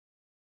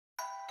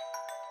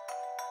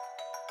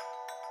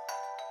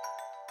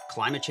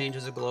Climate change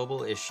is a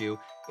global issue.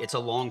 It's a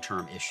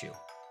long-term issue.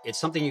 It's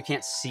something you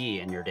can't see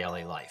in your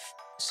daily life.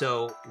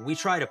 So we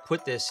try to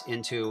put this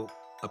into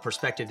a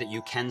perspective that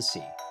you can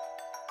see.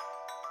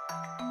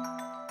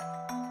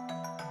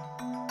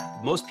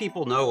 Most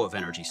people know of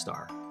Energy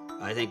Star.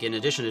 I think in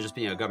addition to just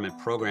being a government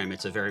program,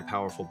 it's a very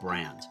powerful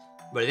brand.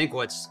 But I think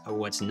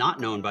what's not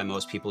known by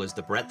most people is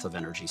the breadth of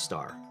Energy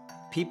Star.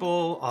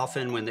 People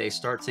often, when they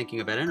start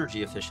thinking about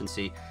energy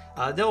efficiency,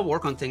 they'll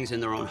work on things in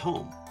their own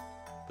home.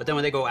 But then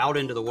when they go out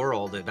into the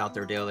world about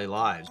their daily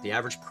lives, the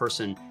average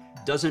person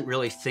doesn't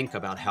really think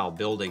about how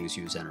buildings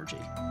use energy.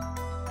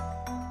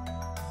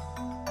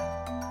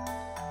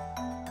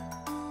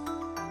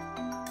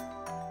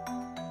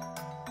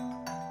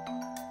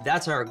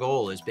 That's our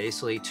goal, is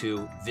basically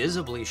to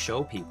visibly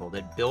show people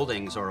that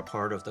buildings are a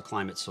part of the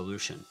climate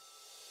solution.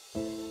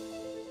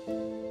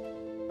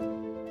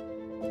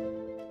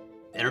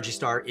 Energy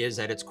Star is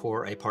at its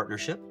core a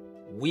partnership.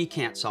 We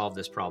can't solve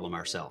this problem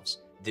ourselves.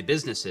 The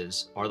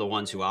businesses are the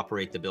ones who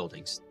operate the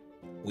buildings.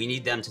 We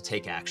need them to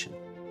take action.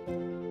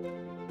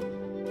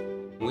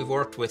 We've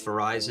worked with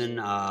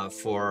Verizon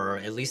for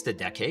at least a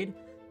decade.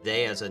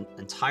 They, as an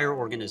entire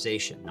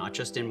organization, not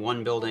just in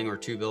one building or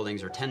two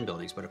buildings or 10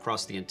 buildings, but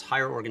across the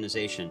entire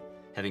organization,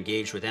 have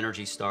engaged with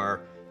Energy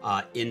Star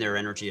in their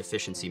energy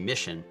efficiency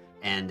mission,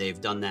 and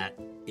they've done that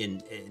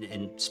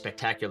in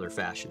spectacular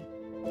fashion.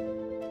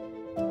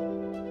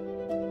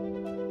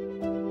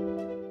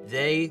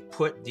 They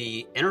put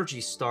the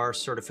Energy Star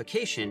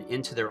certification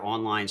into their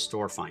online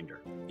store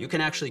finder. You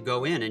can actually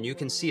go in and you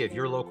can see if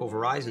your local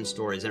Verizon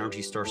store is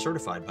Energy Star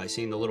certified by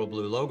seeing the little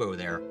blue logo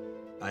there.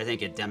 I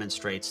think it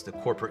demonstrates the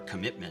corporate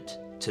commitment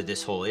to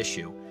this whole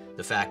issue.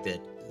 The fact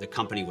that the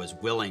company was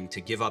willing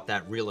to give up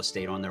that real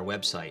estate on their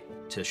website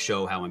to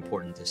show how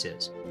important this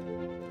is.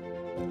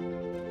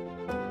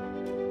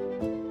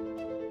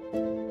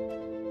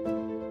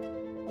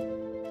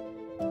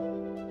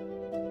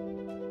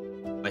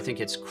 I think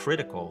it's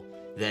critical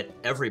that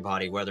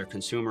everybody, whether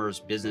consumers,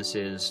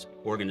 businesses,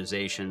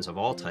 organizations of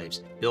all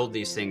types, build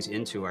these things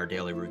into our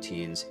daily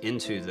routines,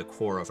 into the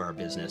core of our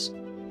business.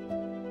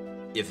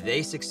 If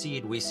they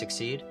succeed, we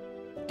succeed.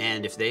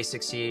 And if they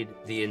succeed,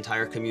 the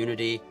entire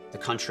community, the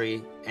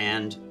country,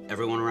 and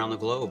everyone around the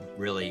globe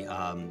really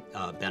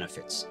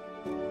benefits.